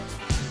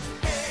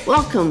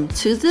Welcome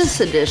to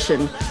this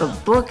edition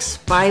of Books,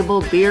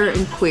 Bible, Beer,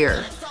 and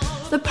Queer,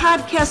 the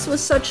podcast with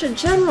such a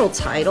general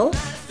title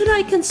that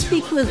I can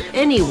speak with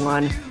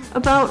anyone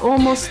about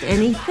almost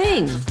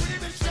anything.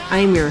 I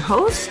am your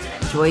host,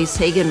 Joyce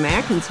Hagan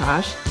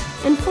McIntosh,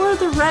 and for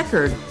the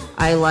record,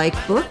 I like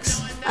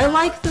books, I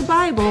like the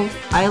Bible,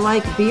 I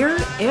like beer,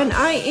 and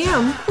I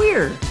am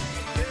queer.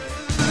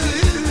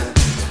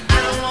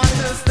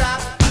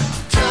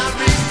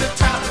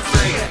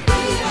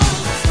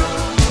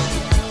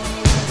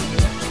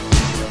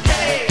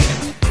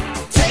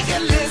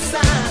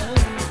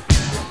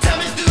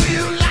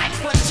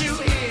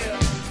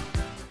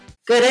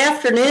 Good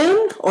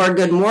afternoon, or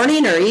good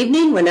morning, or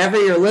evening, whenever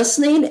you're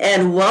listening,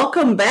 and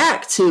welcome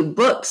back to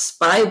Books,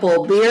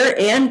 Bible, Beer,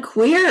 and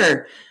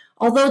Queer.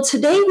 Although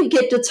today we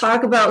get to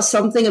talk about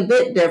something a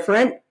bit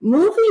different,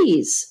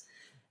 movies.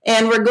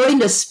 And we're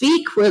going to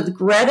speak with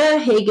Greta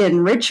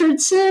Hagan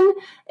Richardson,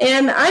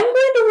 and I'm going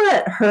to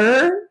let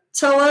her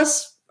tell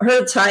us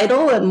her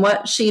title and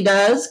what she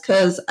does,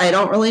 because I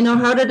don't really know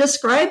how to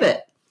describe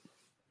it.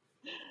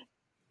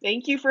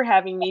 Thank you for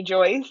having me,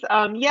 Joyce.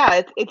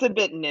 It's a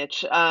bit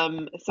niche.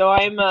 So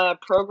I'm a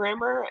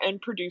programmer and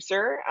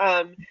producer.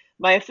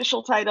 My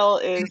official title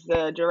is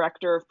the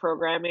Director of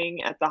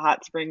Programming at the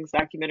Hot Springs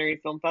Documentary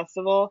Film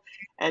Festival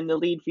and the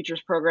lead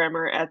features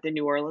programmer at the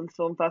New Orleans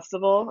Film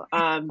Festival.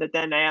 But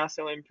then I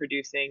also am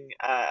producing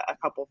a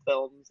couple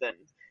films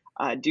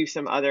and do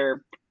some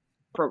other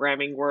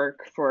programming work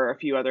for a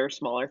few other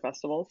smaller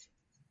festivals.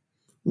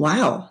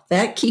 Wow,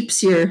 that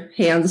keeps your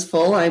hands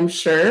full, I'm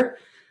sure.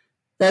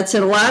 That's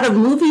a lot of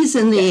movies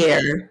in the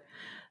air.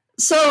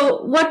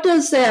 So what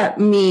does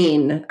that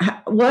mean?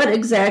 What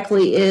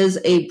exactly is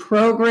a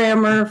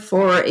programmer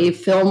for a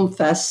film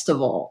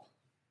festival?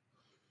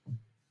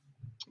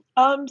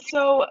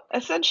 So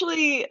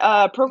essentially,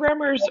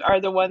 programmers are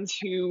the ones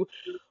who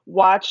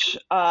watch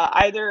so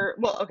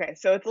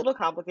it's a little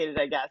complicated,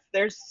 I guess.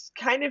 There's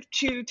kind of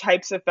two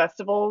types of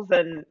festivals,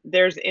 and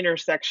there's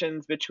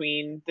intersections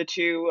between the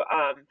two,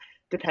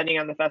 depending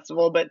on the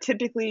festival. But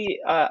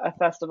typically, a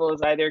festival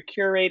is either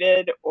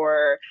curated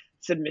or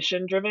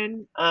submission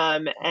driven.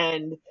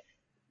 And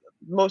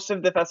most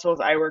of the festivals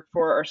I work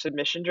for are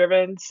submission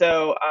driven.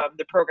 So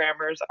the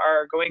programmers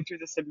are going through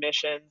the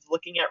submissions,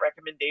 looking at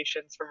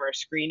recommendations from our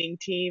screening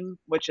team,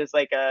 which is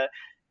like a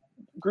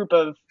group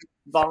of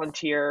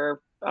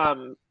volunteer,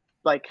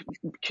 like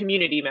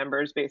community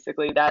members,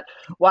 basically, that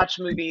watch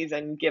movies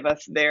and give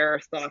us their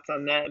thoughts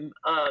on them.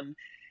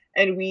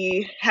 And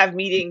we have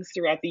meetings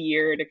throughout the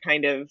year to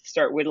kind of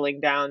start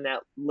whittling down that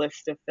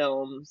list of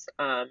films,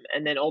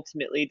 and then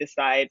ultimately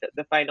decide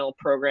the final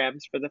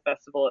programs for the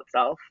festival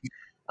itself.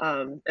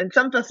 And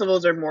some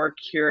festivals are more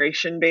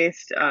curation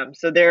based.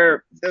 So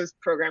those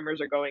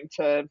programmers are going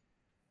to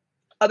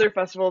other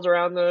festivals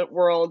around the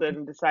world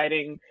and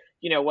deciding,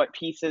 what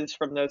pieces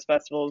from those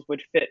festivals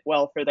would fit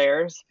well for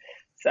theirs.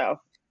 So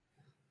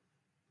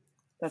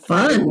that's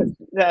fun.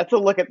 That's a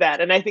look at that.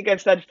 And I think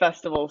I've said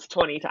festivals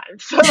 20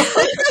 times. So.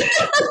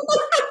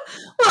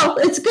 Well,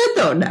 it's good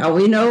though. Now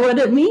we know what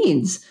it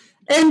means.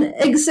 And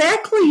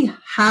exactly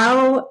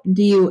how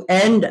do you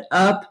end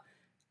up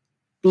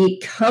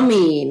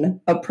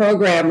becoming a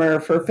programmer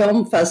for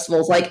film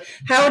festivals? Like,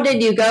 how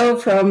did you go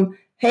from,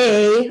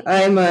 hey,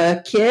 I'm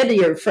a kid,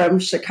 you're from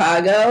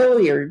Chicago,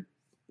 you're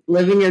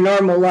living your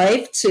normal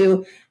life,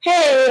 to,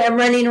 hey, I'm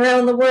running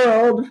around the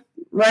world,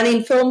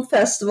 running film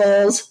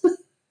festivals?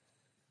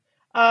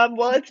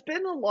 Well, it's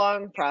been a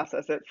long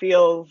process. It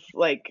feels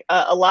like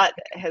a lot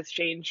has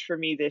changed for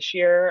me this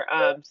year.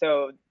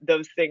 So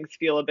those things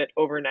feel a bit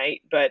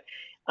overnight, but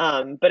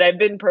I've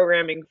been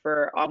programming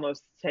for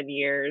almost 10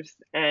 years.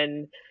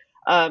 And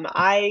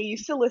I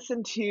used to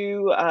listen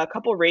to a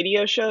couple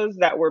radio shows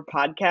that were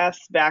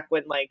podcasts back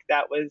when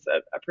that was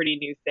a pretty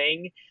new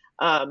thing,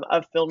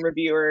 of film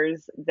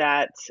reviewers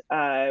that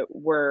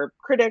were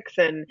critics,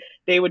 and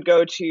they would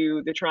go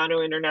to the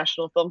Toronto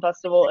International Film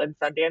Festival and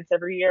Sundance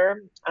every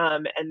year,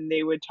 and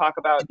they would talk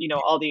about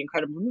all the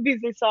incredible movies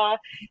they saw,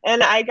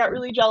 and I got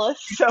really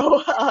jealous, so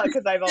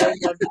because I've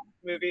always loved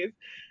movies.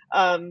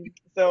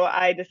 So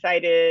I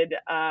decided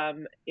I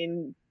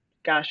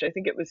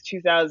think it was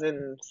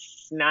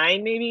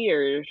 2009 maybe,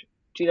 or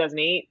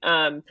 2008.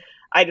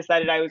 I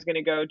decided I was going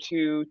to go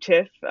to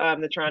TIFF,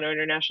 the Toronto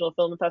International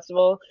Film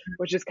Festival,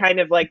 which is kind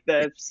of like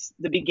the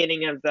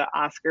beginning of the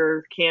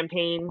Oscar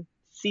campaign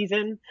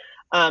season.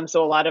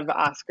 So a lot of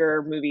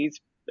Oscar movies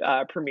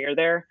premiere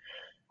there.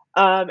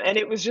 And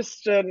it was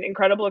just an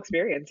incredible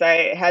experience.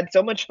 I had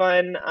so much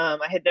fun. I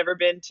had never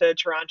been to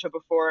Toronto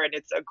before, and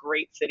it's a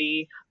great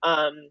city.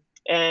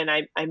 And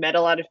I met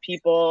a lot of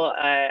people.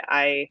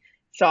 I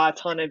saw a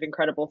ton of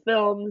incredible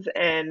films.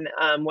 And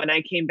when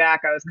I came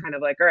back, I was kind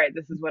of like, all right,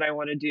 this is what I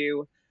want to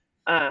do.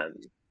 I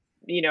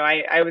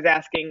was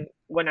asking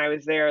when I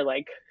was there,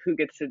 like, who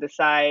gets to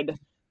decide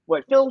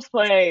what films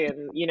play,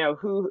 and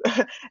who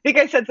I think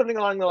I said something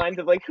along the lines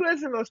of like, who has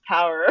the most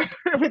power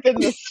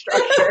within this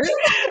structure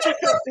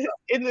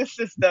in this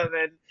system,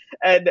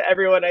 and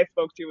everyone I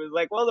spoke to was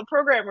like, well, the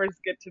programmers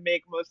get to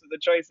make most of the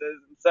choices,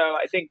 and so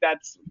I think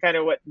that's kind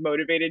of what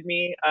motivated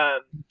me.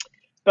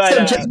 But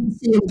So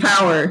jealousy and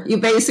power. You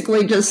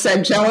basically just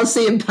said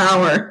jealousy and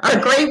power are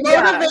great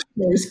yeah,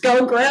 motivators.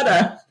 Go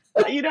Greta.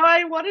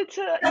 I wanted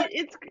to.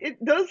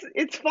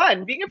 It's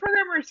fun. Being a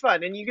programmer is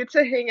fun, and you get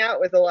to hang out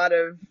with a lot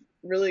of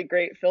really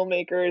great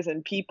filmmakers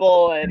and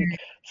people. And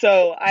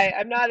so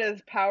I'm not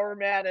as power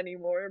mad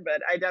anymore,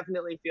 but I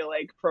definitely feel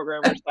like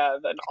programmers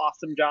have an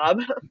awesome job.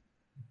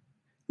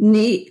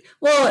 Neat.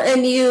 Well,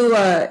 and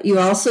you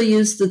also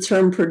use the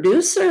term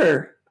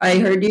producer. I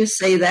heard you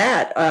say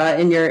that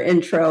in your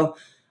intro.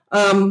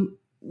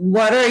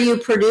 What are you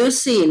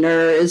producing,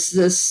 or is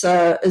this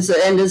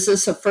is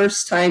this a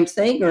first time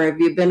thing, or have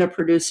you been a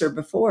producer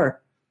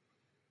before?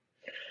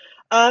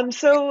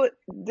 So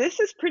this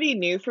is pretty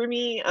new for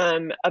me.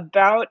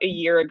 About a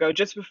year ago,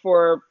 just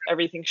before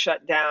everything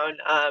shut down,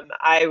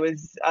 I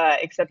was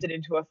accepted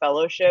into a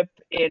fellowship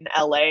in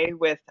LA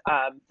with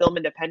Film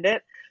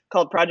Independent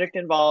called Project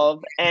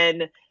Involve,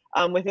 and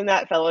within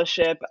that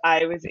fellowship,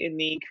 I was in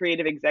the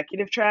creative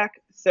executive track.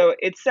 So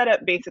it's set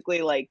up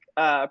basically like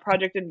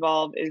Project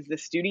Involve is the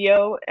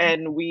studio,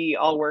 and we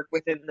all work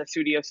within the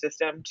studio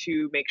system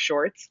to make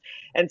shorts.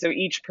 And so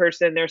each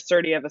person, there's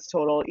 30 of us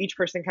total, each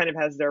person kind of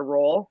has their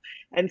role.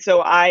 And so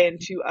I and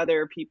two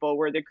other people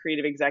were the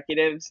creative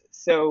executives.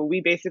 So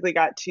we basically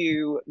got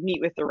to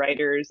meet with the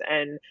writers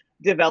and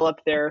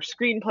develop their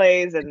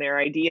screenplays and their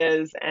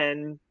ideas,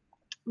 and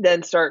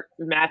then start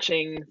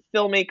matching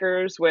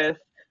filmmakers with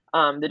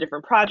the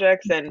different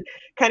projects, and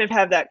kind of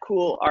have that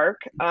cool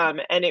arc.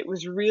 And it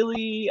was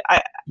really,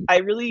 I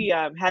really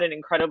had an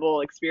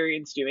incredible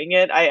experience doing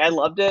it. I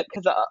loved it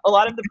because a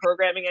lot of the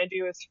programming I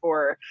do is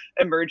for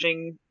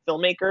emerging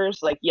filmmakers,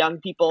 like young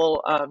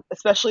people,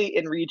 especially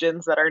in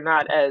regions that are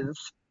not as,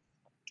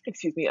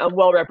 excuse me,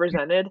 well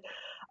represented.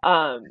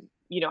 Um,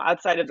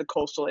 Outside of the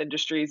coastal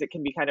industries, it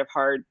can be kind of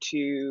hard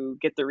to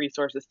get the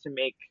resources to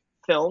make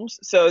films.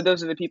 So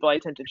those are the people I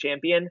tend to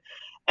champion.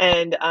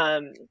 And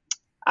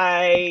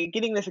I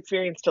getting this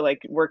experience to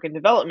like work in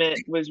development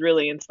was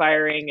really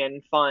inspiring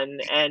and fun.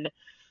 And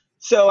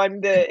so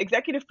I'm the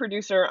executive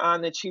producer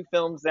on the two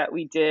films that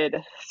we did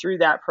through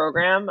that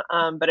program.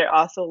 But it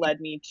also led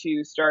me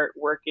to start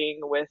working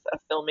with a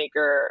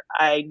filmmaker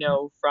I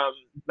know from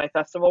my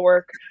festival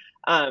work,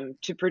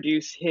 to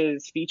produce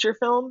his feature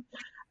film.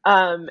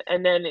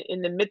 And then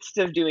in the midst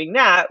of doing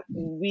that,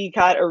 we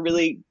got a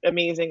really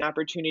amazing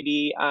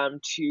opportunity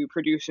to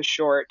produce a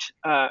short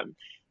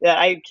that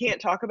I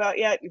can't talk about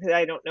yet because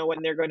I don't know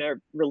when they're going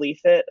to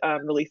release it,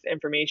 release the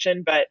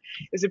information. But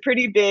it was a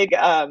pretty big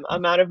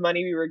amount of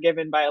money we were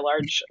given by a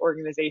large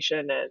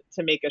organization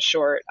to make a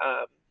short.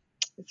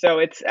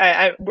 So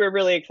we're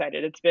really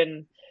excited. It's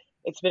been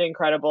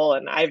incredible,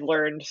 and I've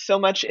learned so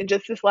much in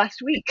just this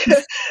last week.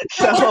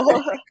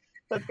 So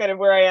that's kind of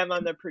where I am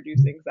on the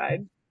producing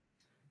side.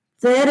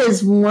 That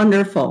is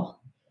wonderful.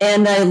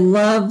 And I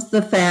love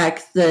the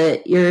fact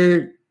that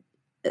you're,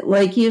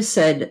 like you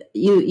said,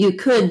 you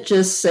could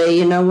just say,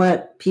 you know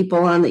what, people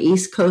on the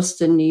East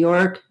Coast in New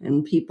York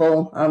and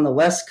people on the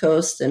West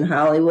Coast in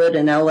Hollywood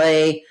and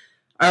LA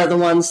are the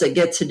ones that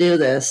get to do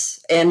this.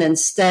 And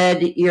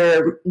instead,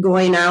 you're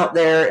going out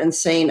there and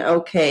saying,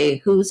 okay,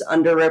 who's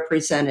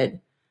underrepresented?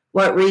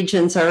 What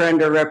regions are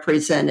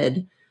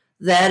underrepresented?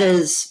 That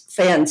is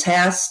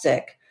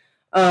fantastic.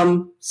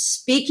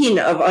 Speaking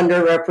of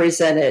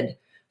underrepresented,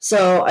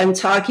 so I'm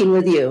talking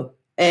with you,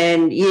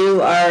 and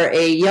you are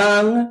a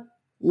young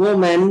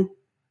woman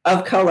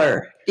of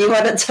color. Do you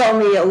want to tell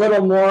me a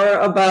little more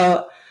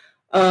about,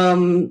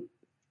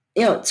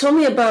 tell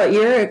me about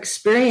your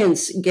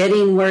experience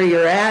getting where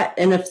you're at,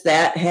 and if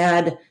that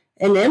had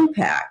an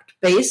impact,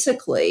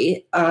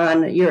 basically,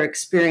 on your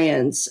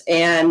experience,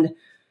 and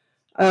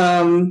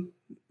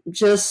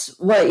just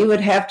what you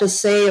would have to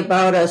say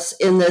about us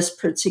in this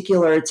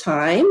particular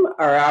time.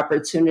 Are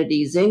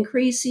opportunities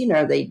increasing?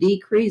 Are they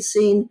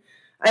decreasing?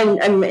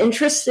 I'm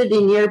interested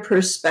in your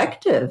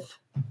perspective.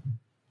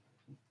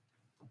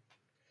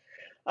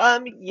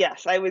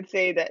 Yes, I would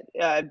say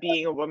that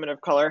being a woman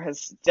of color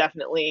has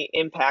definitely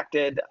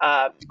impacted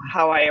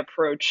how I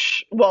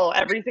approach, well,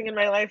 everything in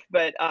my life,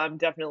 but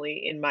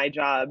definitely in my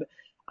job.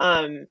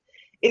 Um,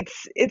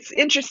 it's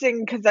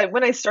interesting because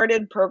when I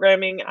started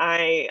programming,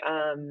 I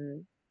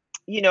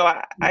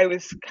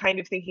was kind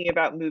of thinking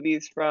about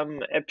movies from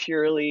a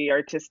purely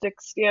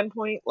artistic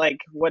standpoint. Like,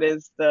 what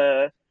is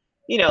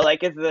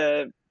like, is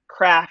the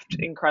craft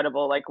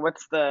incredible? Like,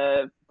 what's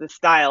the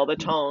style, the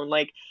tone?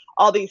 Like,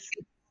 all these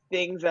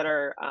things that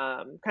are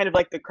kind of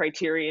like the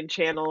Criterion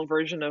Channel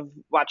version of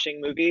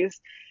watching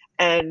movies.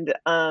 And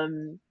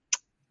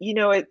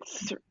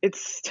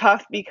it's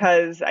tough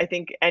because I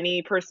think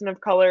any person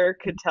of color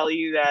could tell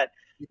you that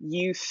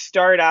you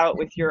start out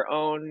with your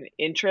own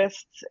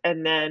interests,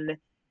 and then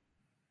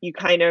you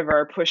kind of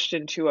are pushed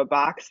into a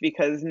box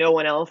because no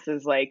one else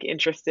is like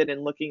interested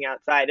in looking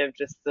outside of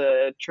just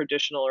the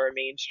traditional or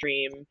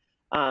mainstream,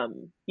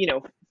 you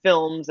know,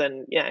 films.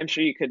 And yeah, I'm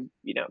sure you could,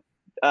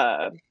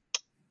 uh,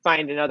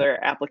 find another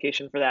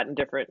application for that in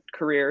different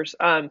careers.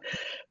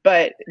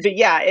 But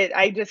yeah,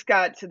 I just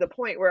got to the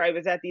point where I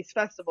was at these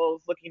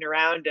festivals looking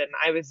around, and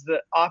I was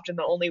often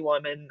the only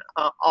woman,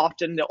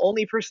 often the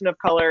only person of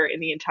color in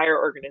the entire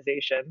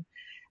organization.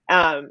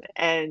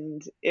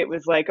 And it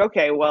was like,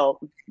 okay,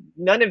 well,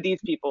 none of these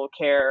people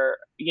care,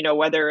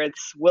 whether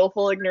it's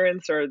willful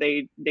ignorance or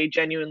they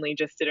genuinely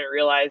just didn't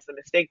realize the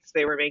mistakes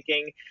they were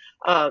making.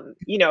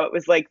 It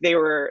was like they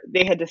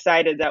had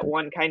decided that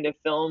one kind of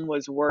film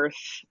was worth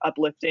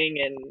uplifting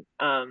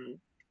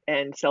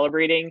and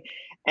celebrating,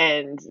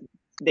 and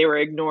they were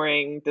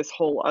ignoring this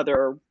whole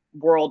other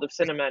world of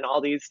cinema and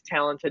all these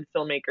talented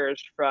filmmakers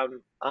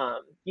from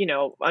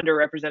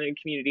underrepresented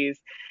communities,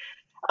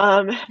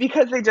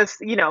 because they just,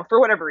 for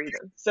whatever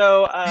reason.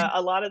 So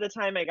a lot of the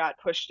time I got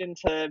pushed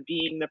into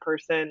being the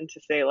person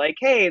to say like,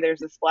 hey, there's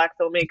this black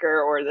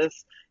filmmaker or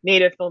this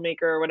native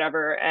filmmaker or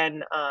whatever.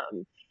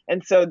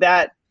 And so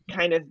that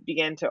kind of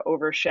began to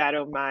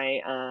overshadow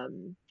my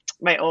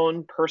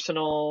own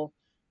personal,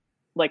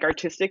 like,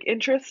 artistic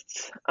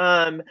interests.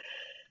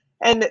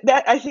 And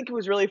that, I think, it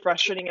was really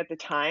frustrating at the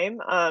time.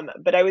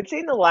 But I would say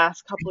in the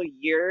last couple of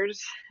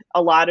years,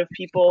 a lot of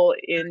people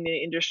in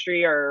the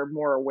industry are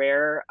more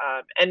aware.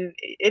 And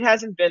it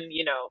hasn't been,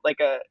 like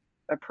a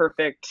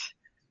perfect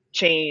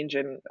change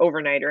and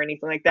overnight or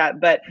anything like that.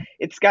 But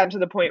it's gotten to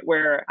the point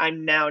where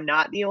I'm now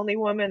not the only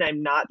woman.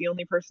 I'm not the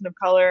only person of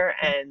color.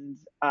 And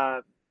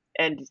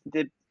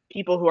the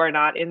people who are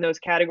not in those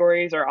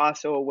categories are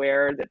also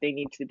aware that they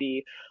need to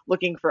be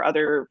looking for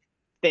other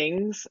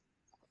things.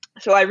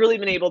 So I've really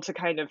been able to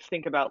kind of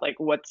think about like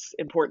what's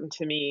important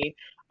to me,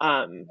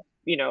 in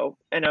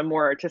a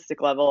more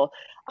artistic level.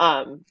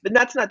 But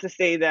that's not to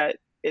say that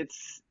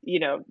it's,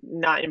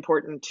 not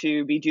important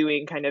to be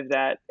doing kind of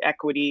that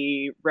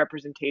equity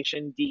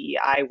representation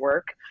DEI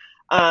work,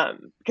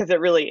 because it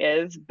really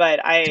is. But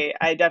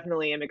I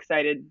definitely am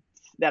excited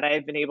that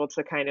I've been able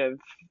to kind of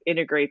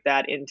integrate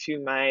that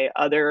into my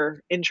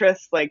other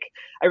interests. Like,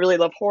 I really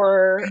love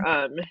horror,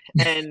 and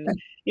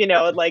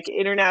like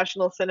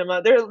international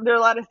cinema. There are a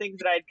lot of things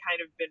that I'd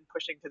kind of been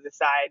pushing to the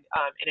side,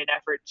 in an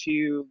effort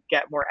to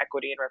get more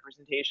equity and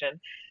representation.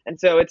 And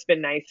so it's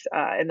been nice,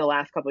 in the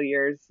last couple of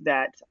years,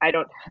 that I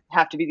don't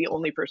have to be the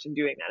only person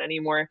doing that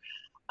anymore.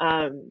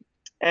 Um,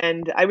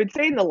 and I would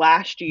say in the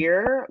last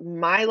year,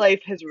 my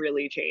life has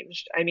really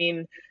changed. I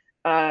mean,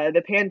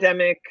 the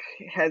pandemic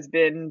has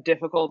been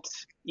difficult,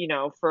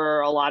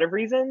 for a lot of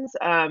reasons.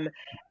 And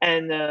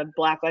the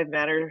Black Lives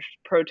Matter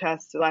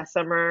protests last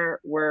summer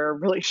were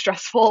really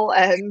stressful.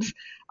 And,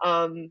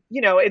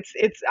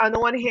 it's on the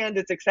one hand,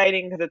 it's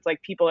exciting because it's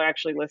like people are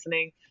actually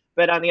listening.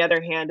 But on the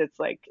other hand, it's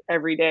like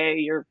every day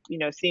you're,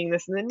 seeing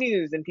this in the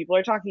news and people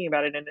are talking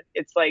about it. And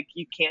it's like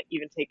you can't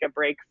even take a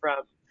break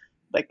from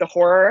like the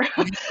horror.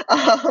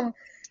 um,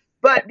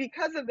 but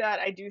because of that,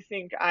 I do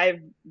think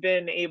I've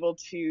been able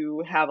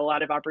to have a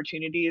lot of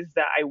opportunities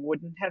that I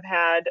wouldn't have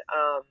had,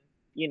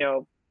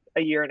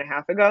 a year and a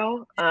half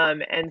ago.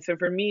 And so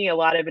for me, a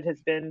lot of it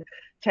has been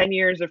 10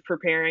 years of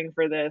preparing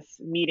for this,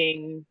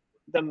 meeting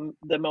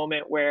the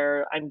moment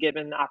where I'm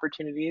given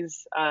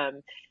opportunities.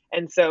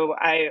 And so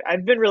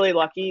I've been really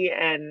lucky,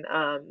 and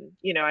I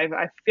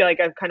feel like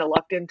I've kind of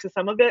lucked into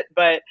some of it,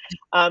 but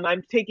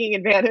I'm taking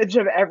advantage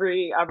of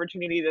every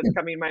opportunity that's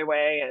coming my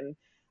way. And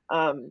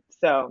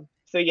so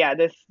yeah,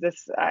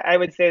 this I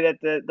would say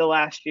that the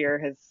last year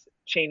has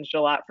changed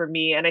a lot for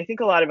me, and I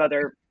think a lot of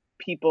other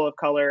people of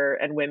color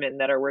and women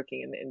that are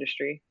working in the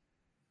industry.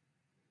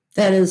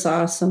 That is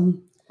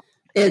awesome.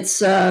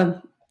 It's I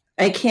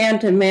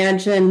can't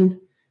imagine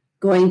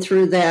going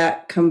through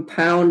that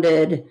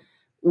compounded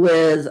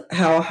with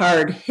how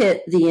hard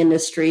hit the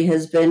industry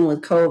has been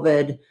with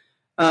COVID.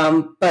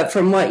 But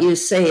from what you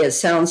say, it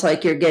sounds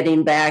like you're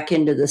getting back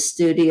into the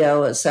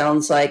studio. It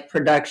sounds like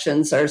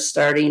productions are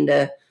starting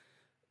to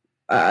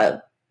uh,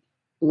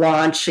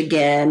 launch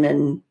again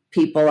and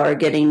people are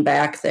getting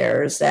back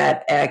there. Is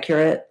that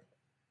accurate?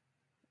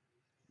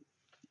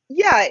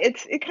 Yeah,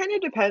 it kind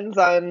of depends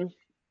on,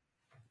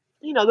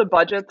 the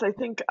budgets. I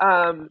think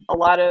a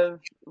lot of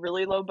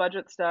really low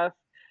budget stuff,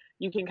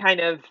 you can kind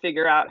of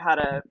figure out how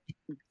to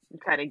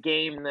kind of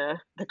game the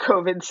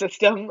COVID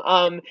system.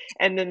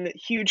 And then the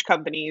huge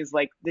companies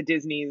like the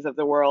Disneys of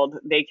the world,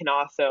 they can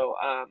also,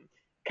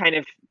 kind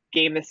of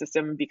game the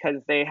system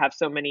because they have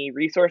so many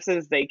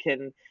resources. They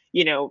can,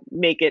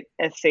 make it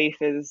as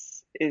safe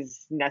as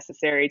is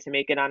necessary to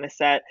make it on a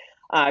set,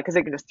 because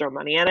they can just throw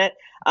money at it.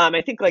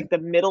 I think like the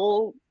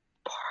middle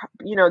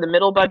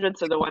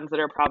budgets are the ones that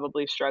are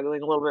probably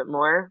struggling a little bit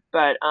more.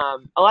 But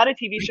a lot of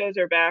TV shows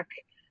are back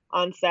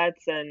on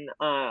sets, and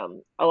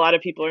a lot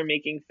of people are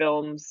making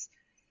films.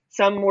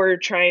 Some were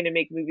trying to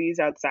make movies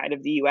outside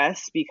of the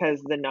US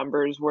because the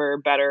numbers were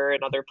better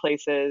in other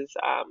places.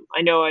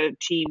 I know a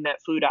team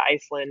that flew to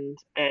Iceland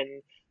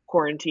and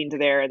quarantined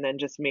there and then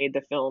just made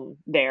the film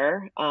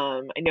there.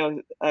 I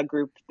know a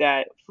group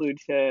that flew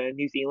to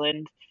New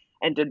Zealand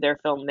and did their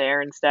film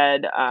there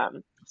instead.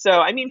 So,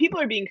 I mean,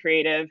 people are being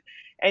creative.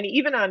 And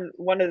even on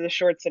one of the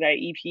shorts that I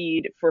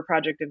EP'd for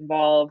Project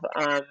Involve,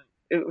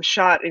 it was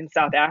shot in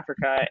South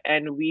Africa,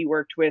 and we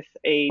worked with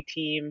a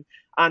team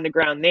on the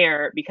ground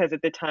there because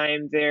at the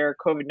time their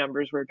COVID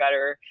numbers were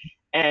better,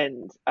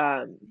 and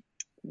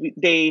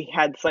they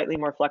had slightly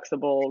more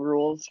flexible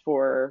rules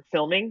for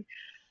filming.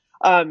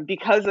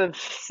 Because of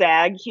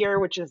SAG here,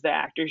 which is the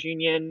actors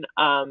union,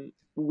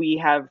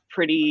 we have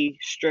pretty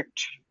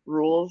strict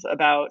rules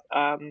about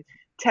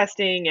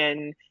testing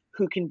and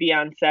who can be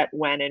on set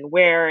when and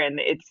where, and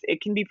it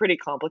can be pretty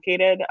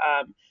complicated.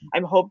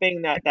 I'm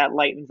hoping that that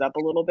lightens up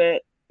a little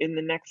bit in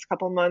the next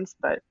couple months,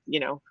 but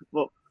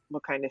we'll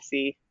kind of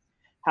see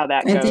how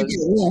that I think goes.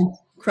 it will.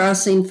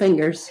 Crossing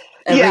fingers.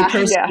 Every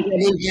person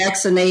getting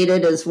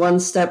vaccinated is one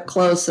step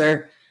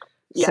closer.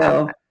 Yeah,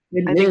 so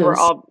good I news. think we're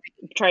all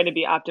trying to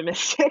be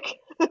optimistic.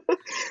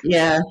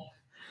 Yeah.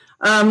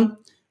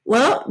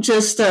 Well,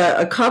 just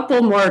a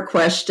couple more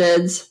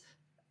questions.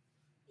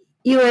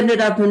 You ended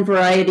up in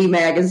Variety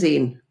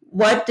magazine.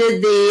 What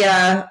did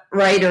the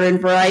writer in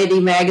Variety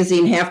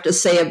magazine have to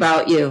say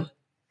about you?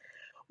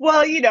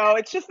 Well,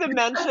 it's just a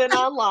mention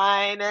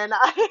online, and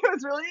I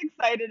was really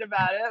excited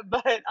about it.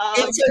 But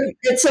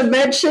it's a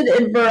mention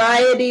in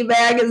Variety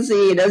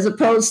magazine as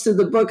opposed to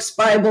the Books,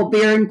 Bible,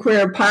 Beer, and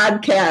Queer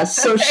podcast.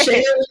 So share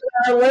with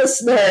our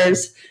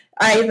listeners.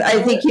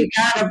 I think you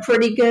got a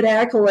pretty good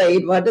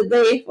accolade. What did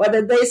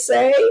they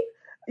say?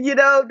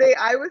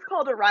 I was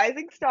called a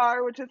rising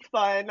star, which is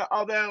fun.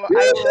 Although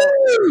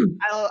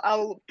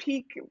I'll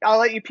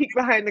let you peek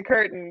behind the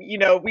curtain.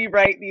 We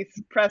write these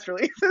press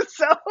releases,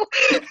 so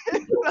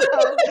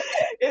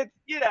it's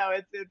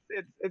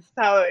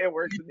how it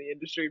works in the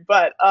industry.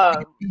 But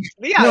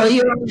yeah. Well,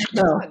 you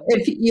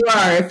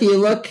are. If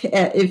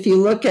you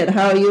look at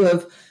how you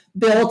have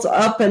built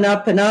up and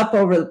up and up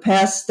over the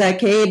past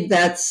decade,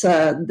 that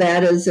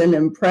is an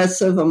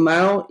impressive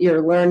amount.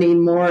 You're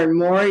learning more and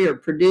more. You're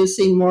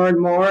producing more and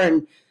more,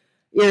 and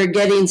you're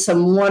getting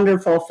some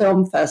wonderful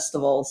film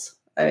festivals.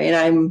 I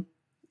mean,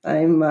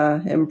 I'm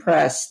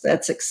impressed.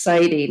 That's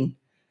exciting.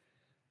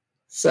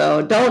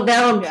 So don't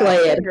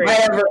downplay it. If I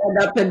ever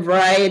end up in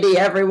Variety,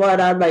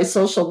 everyone on my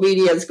social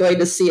media is going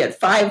to see it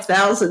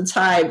 5,000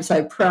 times,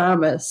 I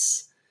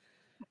promise.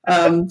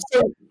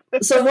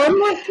 So one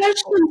more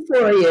question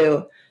for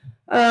you.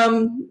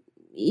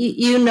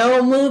 You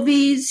know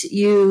movies,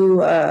 you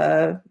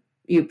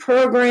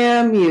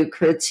program, you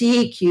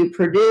critique, you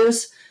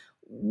produce.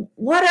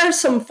 What are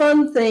some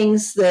fun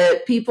things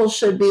that people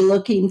should be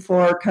looking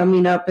for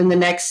coming up in the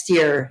next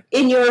year,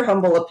 in your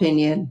humble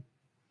opinion?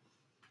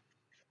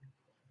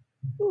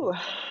 Ooh,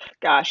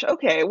 gosh.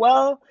 Okay.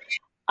 Well,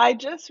 we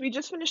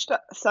just finished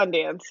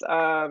Sundance,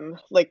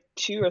 like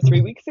 2 or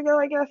 3 weeks ago,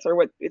 I guess,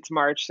 or it's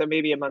March, so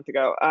maybe a month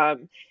ago.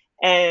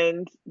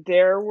 And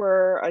there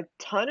were a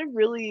ton of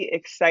really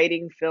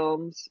exciting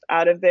films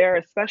out of there,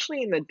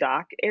 especially in the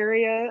doc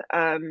area.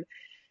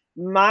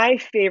 My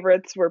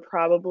favorites were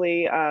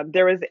probably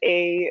there was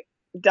a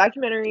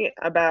documentary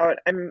about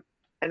and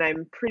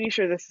I'm pretty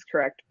sure this is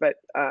correct, but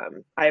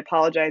I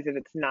apologize if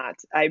it's not.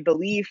 I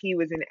believe he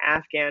was an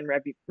Afghan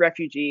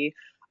refugee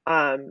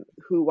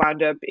who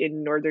wound up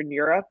in Northern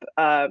Europe.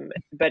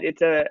 But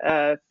it's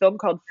a film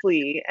called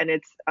Flee, and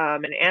it's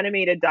an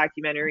animated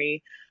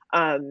documentary.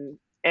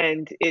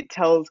 And it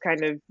tells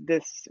kind of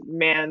this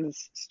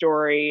man's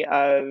story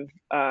of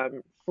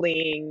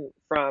fleeing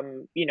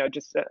from,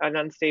 just an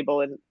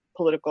unstable and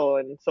political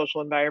and social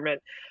environment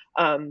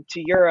to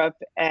Europe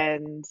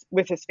and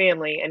with his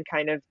family, and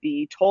kind of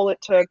the toll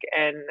it took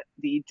and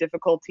the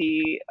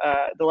difficulty,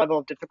 the level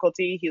of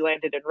difficulty. He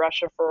landed in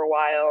Russia for a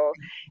while,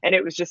 and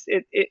it was just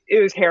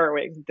it was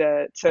harrowing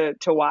to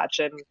watch.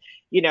 And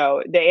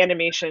the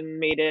animation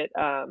made it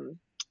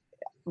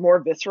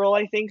more visceral,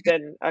 I think,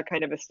 than a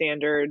kind of a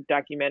standard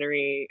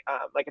documentary,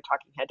 like a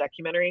talking head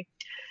documentary.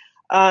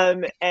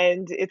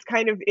 And it's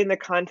kind of in the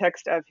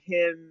context of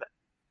him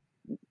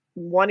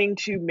wanting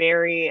to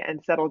marry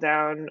and settle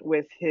down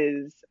with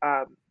his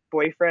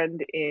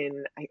boyfriend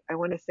in, I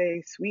want to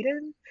say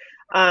Sweden.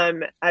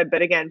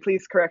 But again,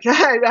 please correct.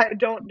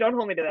 Don't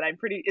hold me to that.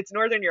 It's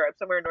Northern Europe,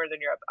 somewhere in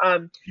Northern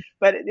Europe.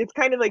 But it's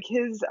kind of like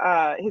his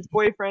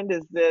boyfriend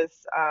is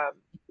this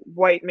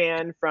white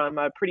man from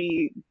a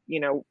pretty,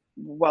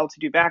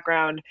 well-to-do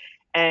background.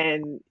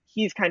 And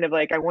he's kind of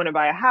like, I want to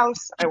buy a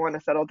house. I want to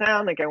settle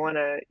down. Like, I want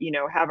to,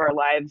 have our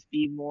lives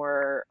be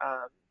more,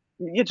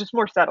 just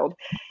more settled.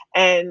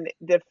 And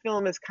the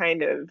film is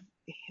kind of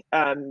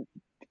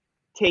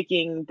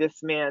taking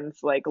this man's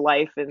like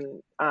life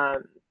and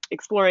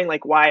exploring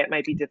like why it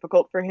might be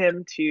difficult for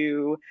him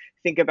to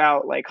think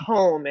about like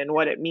home and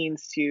what it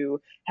means to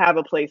have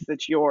a place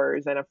that's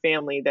yours and a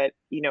family that,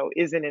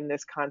 isn't in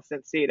this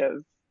constant state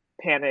of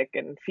panic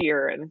and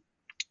fear. And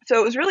so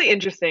it was really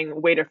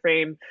interesting way to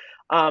frame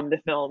the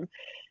film.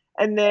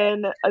 And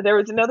then there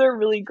was another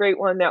really great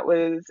one that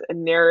was a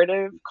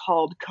narrative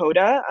called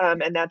Coda,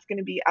 and that's going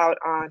to be out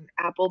on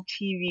Apple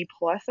TV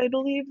Plus, I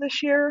believe,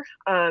 this year.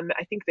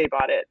 I think they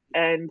bought it,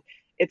 and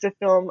it's a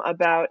film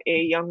about a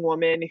young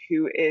woman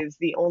who is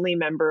the only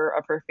member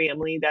of her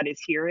family that is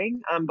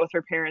hearing. Both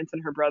her parents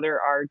and her brother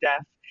are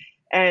deaf,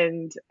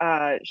 and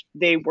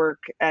they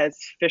work as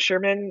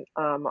fishermen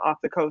off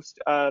the coast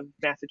of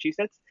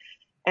Massachusetts.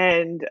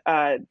 And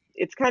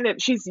it's kind of,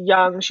 she's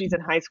young, she's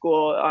in high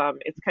school.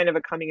 It's kind of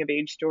a coming of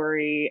age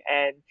story,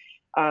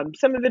 and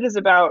some of it is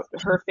about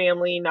her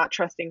family not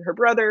trusting her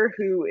brother,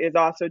 who is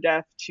also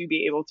deaf, to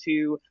be able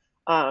to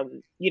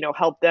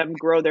help them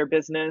grow their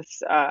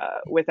business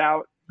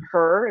without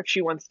her if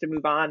she wants to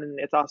move on. And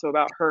it's also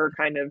about her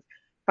kind of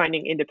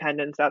finding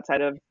independence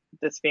outside of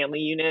this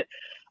family unit.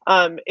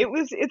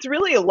 It's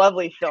really a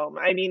lovely film.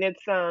 I mean,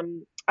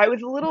 I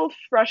was a little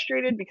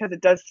frustrated because it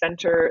does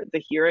center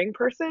the hearing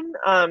person,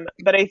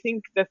 but I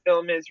think the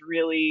film is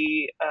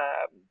really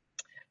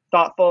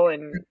thoughtful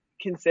and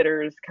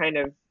considers kind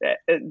of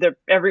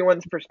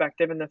everyone's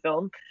perspective in the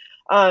film.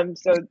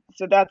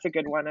 So that's a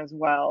good one as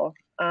well.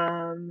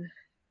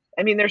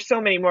 I mean, there's so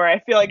many more. I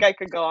feel like I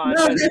could go on,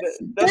 No, but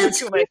those are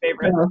two of my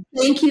favorites.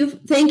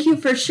 Thank you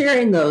for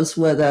sharing those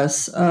with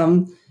us.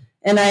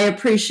 And I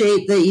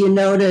appreciate that you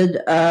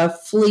noted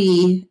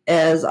Flea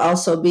as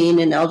also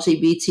being an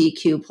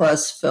LGBTQ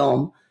plus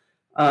film.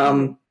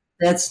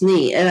 That's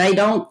neat. And I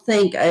don't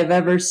think I've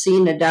ever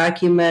seen a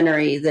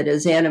documentary that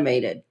is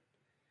animated.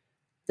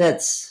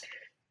 That's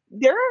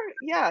There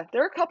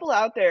are a couple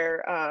out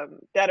there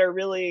that are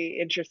really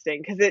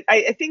interesting because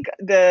I think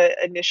the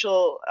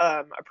initial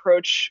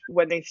approach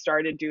when they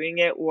started doing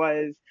it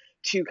was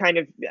to kind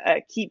of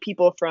keep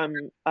people from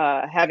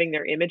having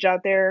their image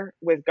out there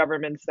with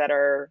governments that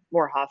are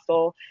more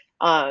hostile.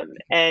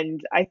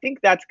 And I think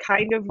that's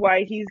kind of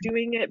why he's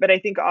doing it. But I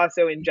think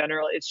also in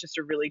general, it's just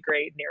a really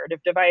great narrative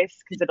device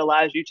because it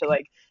allows you to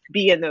like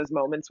be in those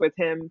moments with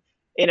him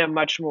in a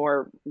much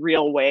more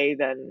real way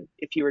than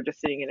if you were just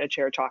sitting in a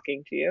chair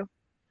talking to you.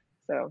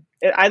 So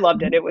I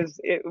loved it. It was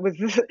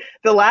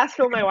the last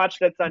film I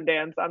watched at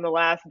Sundance on the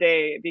last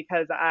day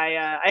because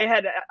I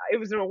had it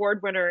was an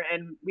award winner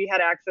and we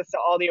had access to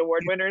all the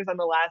award winners on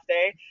the last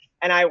day,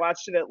 and I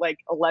watched it at like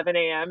 11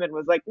 a.m. and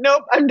was like,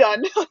 nope, I'm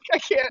done. Like, I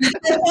can't.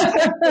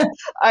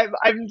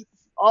 I'm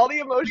all the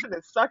emotion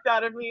is sucked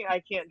out of me.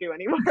 I can't do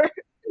anymore.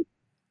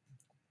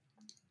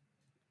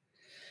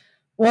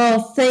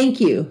 well,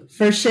 thank you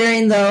for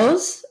sharing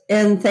those,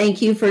 and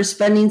thank you for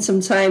spending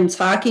some time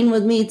talking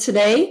with me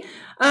today.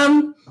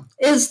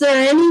 Is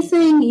there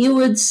anything you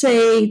would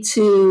say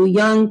to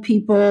young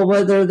people,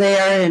 whether they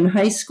are in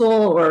high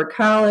school or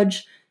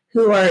college,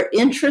 who are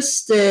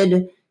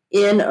interested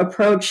in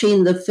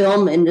approaching the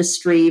film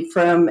industry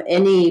from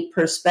any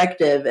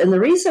perspective? And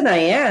the reason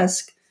I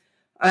ask,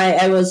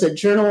 I was a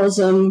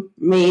journalism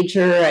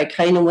major. I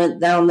kind of went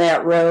down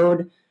that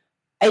road.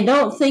 I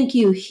don't think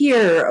you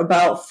hear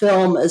about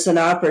film as an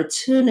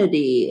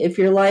opportunity. If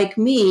you're like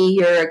me,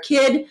 you're a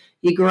kid,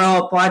 you grow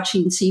up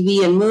watching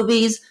TV and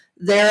movies,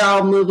 they're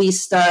all movie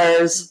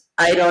stars.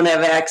 I don't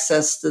have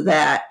access to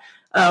that.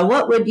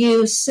 What would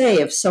you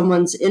say if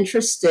someone's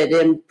interested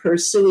in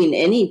pursuing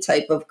any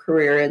type of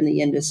career in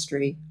the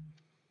industry?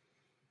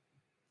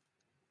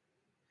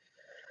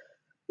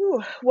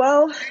 Ooh,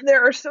 well,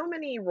 there are so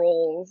many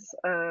roles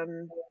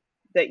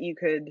that you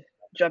could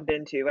jump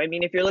into. I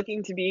mean, if you're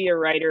looking to be a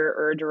writer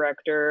or a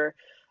director,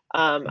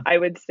 I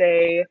would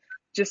say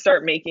just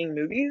start making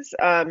movies.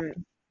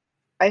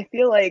 I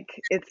feel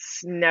like it's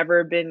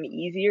never been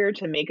easier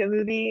to make a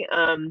movie.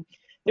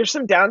 There's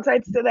some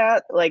downsides to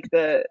that, like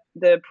the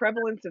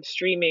prevalence of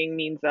streaming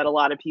means that a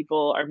lot of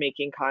people are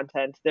making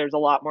content. There's a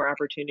lot more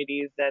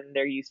opportunities than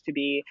there used to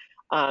be,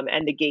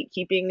 and the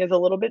gatekeeping is a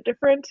little bit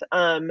different.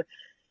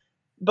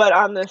 But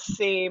on the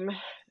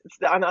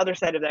other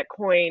side of that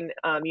coin,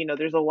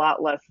 there's a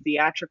lot less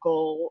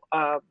theatrical,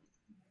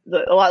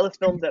 a lot less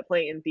films that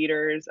play in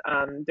theaters.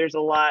 There's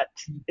a lot.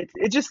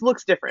 It just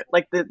looks different.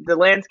 Like the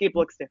landscape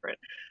looks different.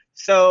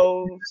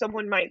 So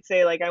someone might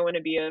say like, I want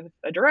to be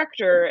a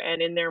director,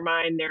 and in their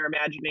mind they're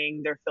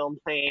imagining their film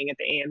playing at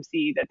the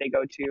AMC that they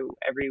go to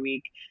every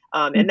week,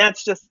 and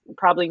that's just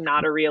probably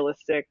not a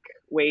realistic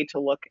way to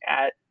look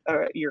at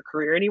your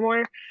career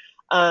anymore.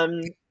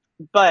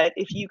 But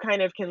if you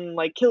kind of can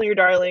like kill your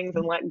darlings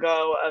and let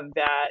go of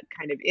that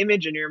kind of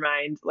image in your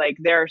mind, like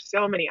there are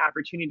so many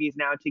opportunities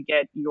now to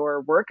get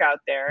your work out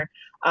there.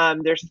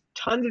 There's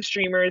tons of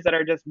streamers that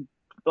are just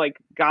like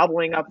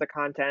gobbling up the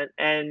content,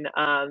 and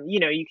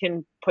you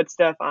can put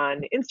stuff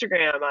on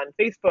Instagram, on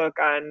Facebook,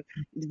 on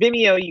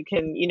Vimeo. You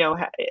can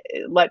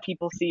let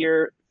people see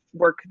your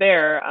work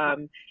there.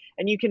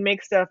 And you can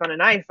make stuff on an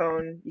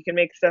iPhone. You can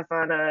make stuff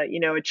on a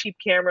cheap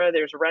camera.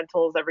 There's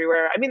rentals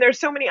everywhere. I mean, there's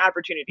so many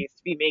opportunities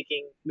to be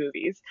making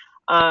movies.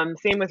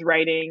 Same with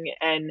writing.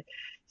 And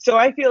so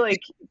I feel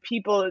like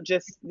people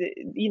just,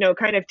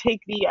 kind of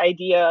take the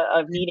idea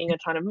of needing a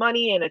ton of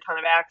money and a ton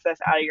of access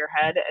out of your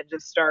head and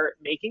just start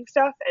making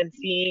stuff and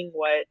seeing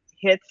what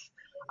hits.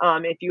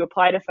 If you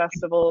apply to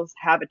festivals,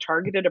 have a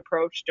targeted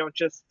approach. Don't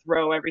just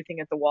throw everything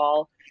at the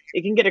wall.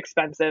 It can get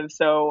expensive.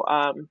 So,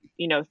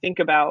 think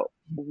about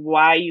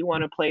why you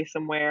want to play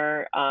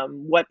somewhere,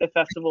 what the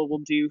festival will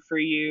do for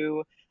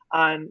you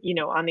on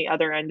the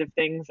other end of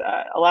things.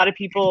 A lot of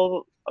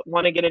people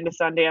want to get into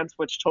Sundance,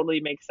 which totally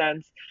makes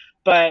sense,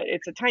 but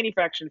it's a tiny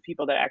fraction of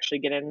people that actually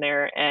get in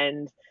there.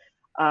 And,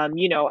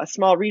 a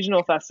small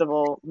regional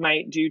festival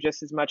might do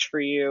just as much for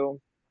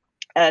you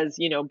as,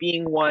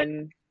 being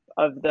one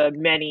of the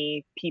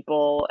many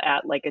people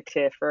at like a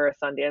TIFF or a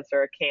Sundance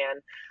or a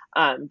Cannes.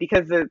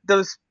 Because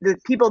the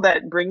people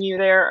that bring you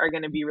there are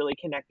going to be really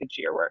connected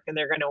to your work, and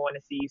they're going to want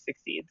to see you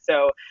succeed.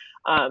 So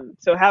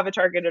have a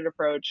targeted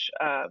approach,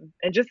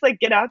 and just like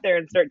get out there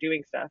and start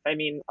doing stuff. I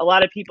mean, a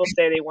lot of people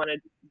say they want to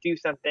do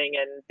something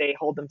and they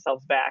hold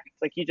themselves back.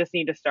 It's like you just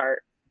need to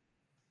start.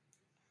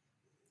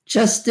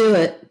 Just do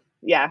it.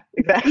 Yeah,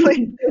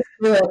 exactly. Just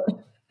do it.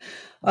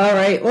 All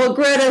right. Well,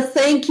 Greta,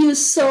 thank you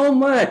so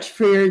much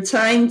for your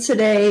time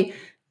today.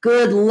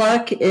 Good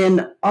luck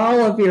in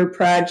all of your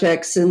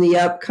projects in the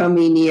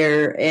upcoming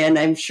year, and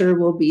I'm sure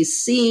we'll be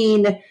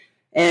seeing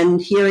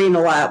and hearing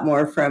a lot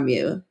more from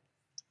you.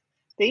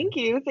 Thank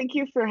you. Thank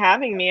you for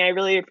having me. I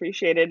really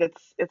appreciate it.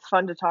 It's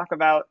fun to talk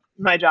about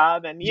my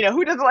job, and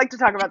who doesn't like to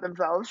talk about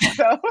themselves?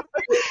 So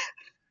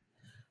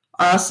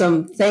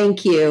awesome.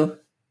 Thank you.